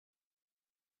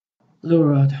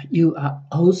Lord, you are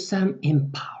awesome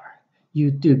in power. You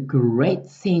do great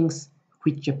things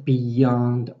which are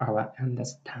beyond our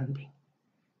understanding.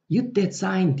 You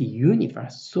designed the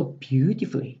universe so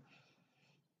beautifully.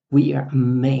 We are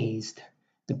amazed at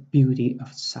the beauty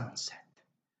of sunset.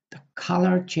 The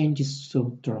color changes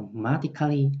so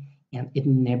dramatically and it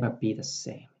never be the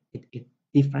same. It is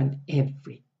different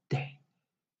every day.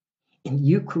 And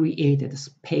you created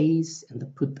space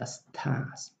and put the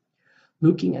stars.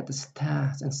 Looking at the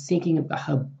stars and thinking about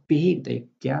how big the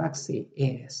galaxy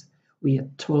is, we are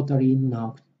totally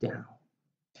knocked down.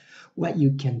 What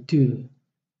you can do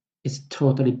is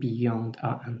totally beyond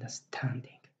our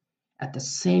understanding. At the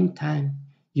same time,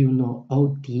 you know all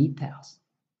details,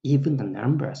 even the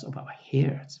numbers of our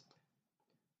hairs.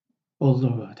 Oh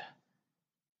Lord,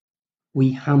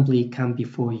 we humbly come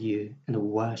before you and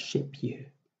worship you.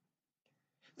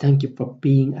 Thank you for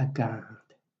being a God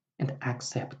and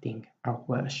accepting our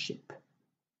worship.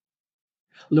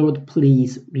 Lord,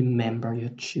 please remember your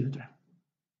children.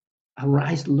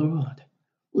 Arise, Lord.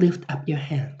 Lift up your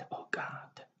hand, O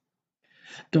God.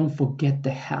 Don't forget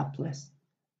the helpless.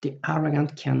 The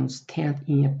arrogant cannot stand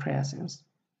in your presence.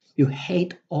 You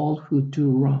hate all who do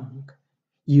wrong.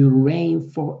 You reign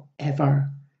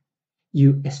forever.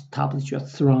 You establish your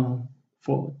throne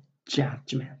for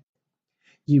judgment.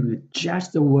 You will judge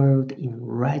the world in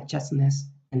righteousness,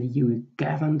 and you will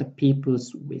govern the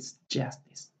peoples with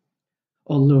justice.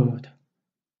 O Lord,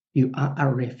 you are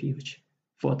a refuge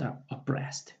for the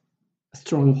oppressed, a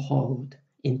stronghold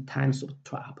in times of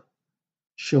trouble.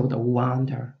 Show the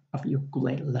wonder of your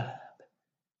great love.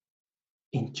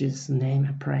 In Jesus' name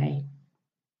I pray.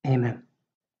 Amen.